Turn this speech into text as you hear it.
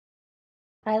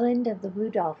Island of the Blue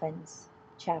Dolphins,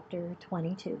 Chapter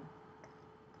 22.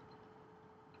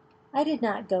 I did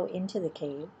not go into the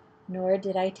cave, nor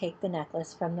did I take the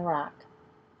necklace from the rock.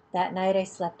 That night I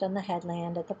slept on the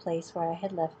headland at the place where I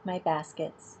had left my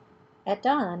baskets. At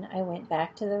dawn I went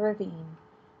back to the ravine.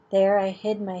 There I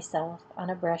hid myself on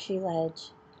a brushy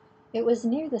ledge. It was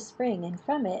near the spring, and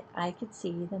from it I could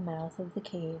see the mouth of the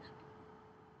cave.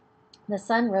 The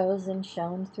sun rose and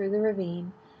shone through the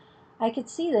ravine. I could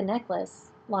see the necklace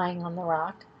lying on the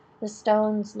rock. The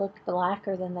stones looked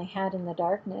blacker than they had in the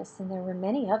darkness, and there were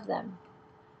many of them.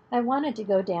 I wanted to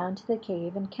go down to the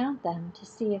cave and count them to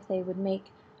see if they would make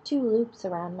 2 loops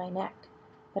around my neck,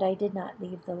 but I did not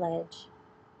leave the ledge.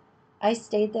 I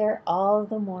stayed there all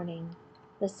the morning.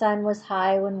 The sun was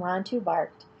high when Rontu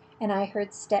barked, and I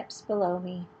heard steps below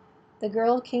me. The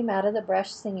girl came out of the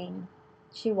brush singing.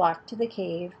 She walked to the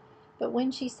cave, but when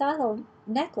she saw the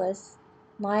necklace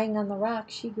lying on the rock,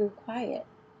 she grew quiet.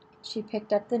 She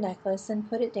picked up the necklace and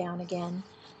put it down again,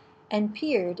 and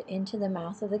peered into the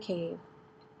mouth of the cave.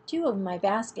 2 of my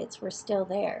baskets were still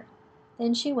there.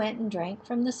 Then she went and drank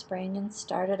from the spring and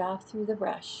started off through the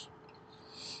brush.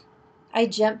 I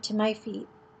jumped to my feet.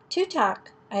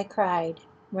 "Tutok!" I cried,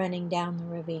 running down the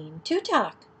ravine.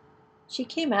 "Tutok!" She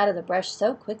came out of the brush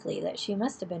so quickly that she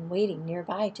must have been waiting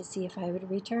nearby to see if I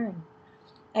would return.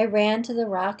 I ran to the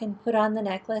rock and put on the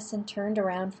necklace and turned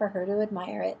around for her to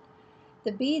admire it.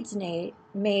 The beads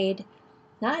made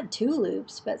not 2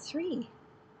 loops, but 3.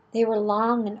 They were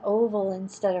long and oval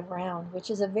instead of round,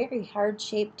 which is a very hard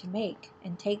shape to make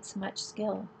and takes much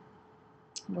skill.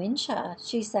 "Winsha,"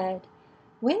 she said.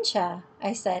 "Winsha,"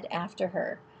 I said after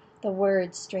her, the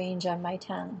word strange on my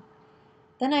tongue.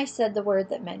 Then I said the word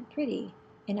that meant pretty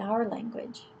in our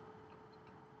language.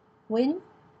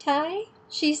 "Wintai,"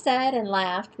 she said, and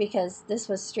laughed because this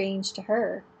was strange to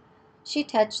her. She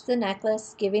touched the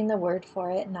necklace, giving the word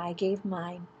for it, and I gave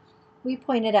mine. We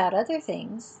pointed out other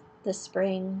things: the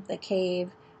spring, the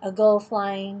cave, a gull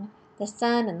flying, the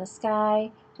sun and the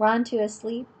sky, Rontu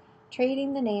asleep,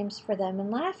 trading the names for them and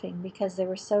laughing because they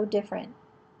were so different.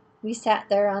 We sat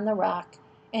there on the rock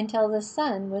until the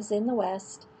sun was in the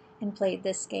west and played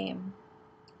this game.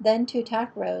 Then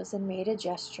Tutok rose and made a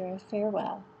gesture of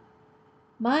farewell.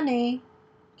 "Mane,"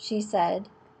 she said,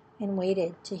 and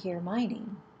waited to hear my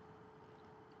name.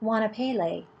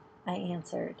 "Wanapele," I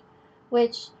answered,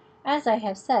 which, as I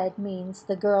have said, means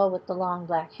the girl with the long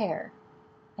black hair.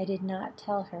 I did not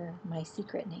tell her my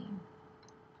secret name.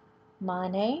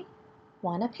 "Mane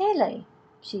Wanapele,"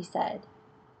 she said.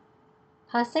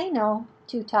 "Haseno,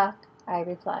 Tutok," I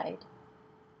replied.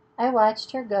 I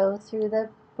watched her go through the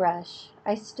brush.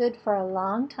 I stood for a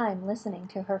long time listening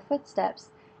to her footsteps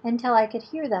until I could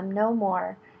hear them no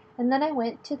more, and then I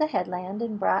went to the headland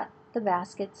and brought the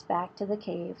baskets back to the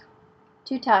cave.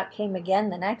 Tutok came again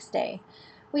the next day.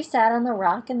 We sat on the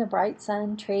rock in the bright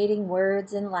sun, trading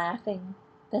words and laughing.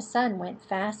 The sun went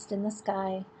fast in the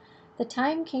sky. The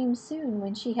time came soon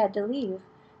when she had to leave,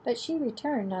 but she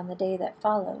returned on the day that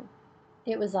followed.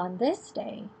 It was on this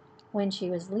day, when she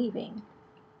was leaving,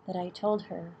 that I told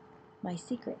her my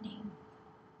secret name.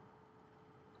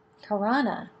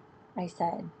 "Karana," I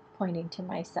said, pointing to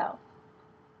myself.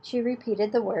 She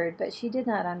repeated the word, but she did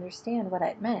not understand what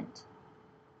it meant.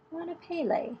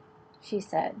 "Wanapele," she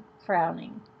said,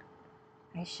 frowning.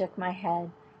 I shook my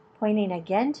head. Pointing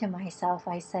again to myself,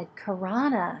 I said,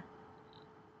 "Karana."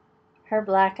 Her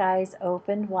black eyes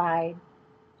opened wide.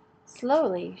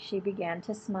 Slowly, she began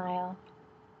to smile.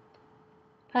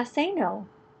 "Paseno,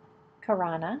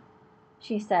 Karana,"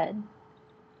 she said.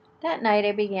 That night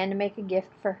I began to make a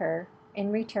gift for her,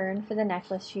 in return for the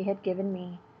necklace she had given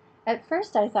me. At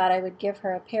first I thought I would give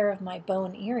her a pair of my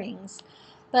bone earrings,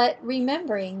 but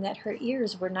remembering that her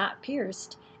ears were not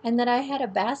pierced, and that I had a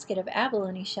basket of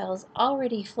abalone shells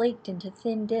already flaked into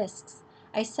thin discs,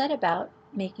 I set about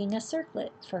making a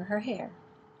circlet for her hair.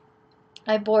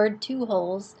 I bored 2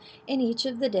 holes in each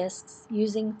of the discs,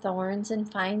 using thorns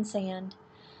and fine sand.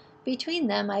 Between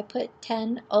them I put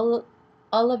 10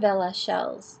 olivella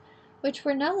shells, which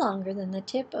were no longer than the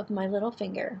tip of my little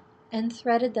finger, and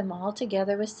threaded them all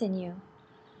together with sinew.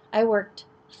 I worked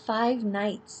 5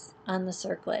 nights on the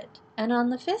circlet, and on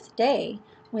the 5th day,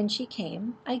 when she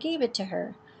came, I gave it to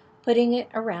her, putting it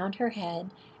around her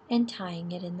head and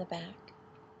tying it in the back.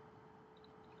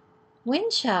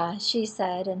 "Winsha," she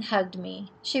said, and hugged me.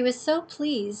 She was so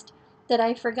pleased that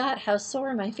I forgot how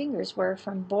sore my fingers were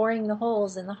from boring the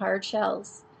holes in the hard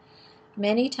shells.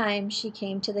 Many times she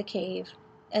came to the cave,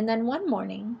 and then one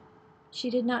morning she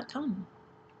did not come.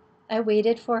 I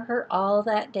waited for her all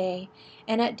that day,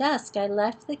 and at dusk I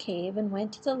left the cave and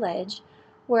went to the ledge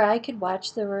where I could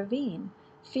watch the ravine,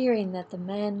 fearing that the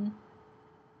men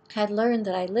had learned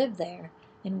that I lived there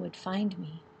and would find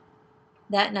me.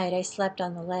 That night I slept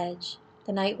on the ledge.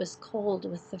 The night was cold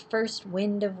with the first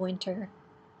wind of winter.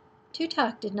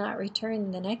 Tutok did not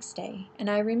return the next day, and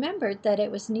I remembered that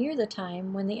it was near the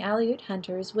time when the Aleut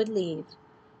hunters would leave.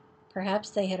 Perhaps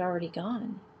they had already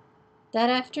gone. That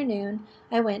afternoon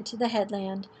I went to the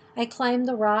headland. I climbed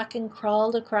the rock and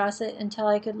crawled across it until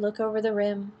I could look over the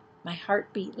rim. My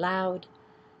heart beat loud.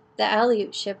 The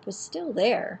Aleut ship was still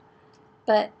there,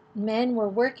 but men were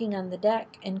working on the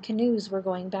deck and canoes were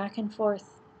going back and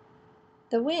forth.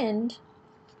 The wind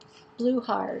blew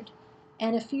hard,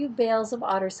 and a few bales of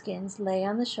otter skins lay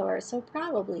on the shore, so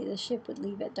probably the ship would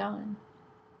leave at dawn.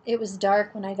 It was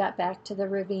dark when I got back to the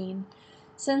ravine.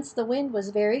 Since the wind was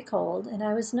very cold and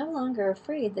I was no longer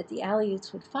afraid that the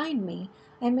Aleuts would find me,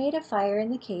 I made a fire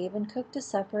in the cave and cooked a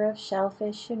supper of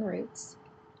shellfish and roots.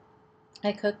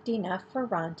 I cooked enough for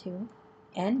Rontu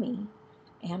and me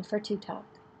and for Tutok.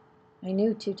 I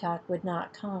knew Tutok would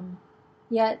not come,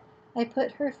 yet I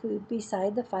put her food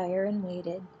beside the fire and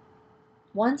waited.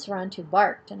 Once Rontu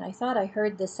barked, and I thought I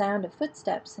heard the sound of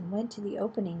footsteps and went to the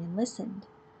opening and listened.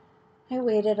 I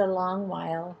waited a long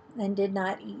while and did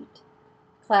not eat.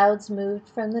 Clouds moved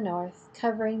from the north,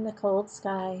 covering the cold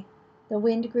sky. The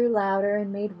wind grew louder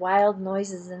and made wild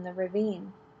noises in the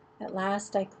ravine. At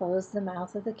last I closed the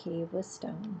mouth of the cave with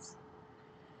stones.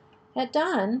 At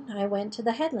dawn I went to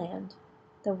the headland.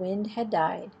 The wind had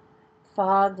died.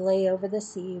 Fog lay over the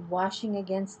sea, washing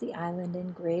against the island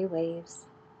in gray waves.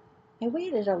 I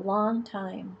waited a long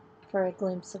time for a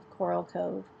glimpse of Coral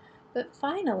Cove, but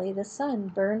finally the sun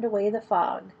burned away the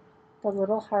fog. The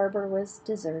little harbor was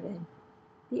deserted.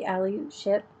 The Aleut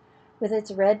ship, with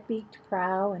its red-beaked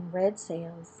prow and red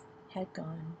sails, had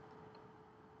gone.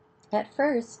 At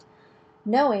first,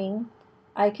 knowing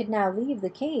I could now leave the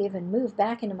cave and move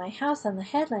back into my house on the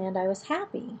headland, I was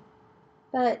happy.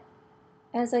 But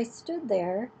as I stood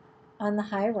there on the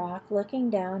high rock, looking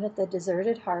down at the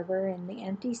deserted harbor and the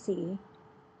empty sea,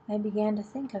 I began to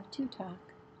think of Tutok.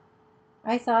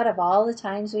 I thought of all the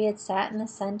times we had sat in the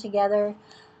sun together.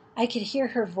 I could hear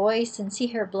her voice and see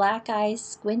her black eyes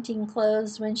squinting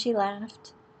closed when she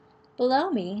laughed.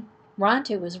 Below me,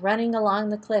 Rontu was running along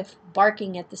the cliff,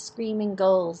 barking at the screaming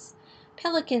gulls.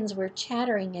 Pelicans were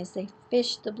chattering as they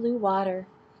fished the blue water.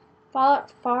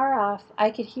 Far off,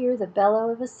 I could hear the bellow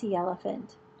of a sea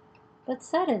elephant. But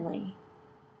suddenly,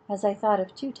 as I thought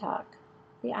of Tutok,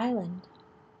 the island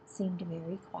seemed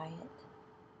very quiet.